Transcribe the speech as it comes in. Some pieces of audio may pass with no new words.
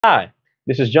Hi,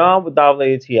 this is John with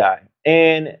WTI,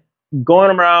 and going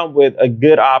around with a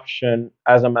good option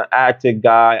as I'm an active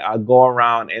guy. I go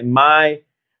around and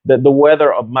the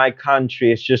weather of my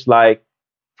country is just like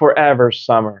forever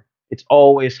summer. It's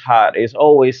always hot. It's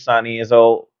always sunny.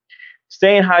 So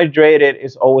staying hydrated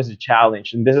is always a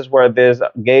challenge, and this is where this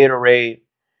Gatorade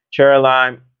cherry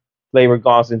lime flavor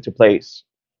goes into place.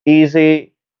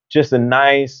 Easy, just a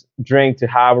nice drink to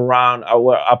have around.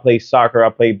 I play soccer,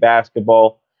 I play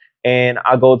basketball, and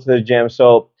I go to the gym.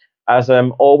 So as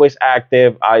I'm always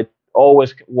active, I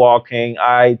always walking.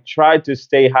 I try to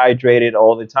stay hydrated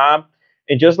all the time,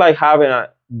 and just like having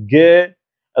a good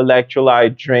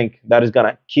electrolyte drink that is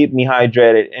gonna keep me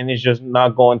hydrated, and it's just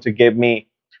not going to give me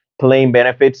plain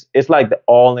benefits. It's like the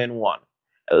all-in-one.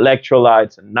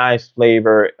 Electrolytes, a nice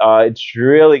flavor. It's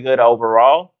really good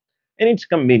overall, and it's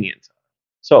convenient.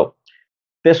 So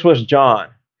this was John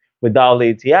with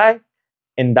WTI,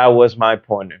 and that was my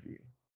point of view.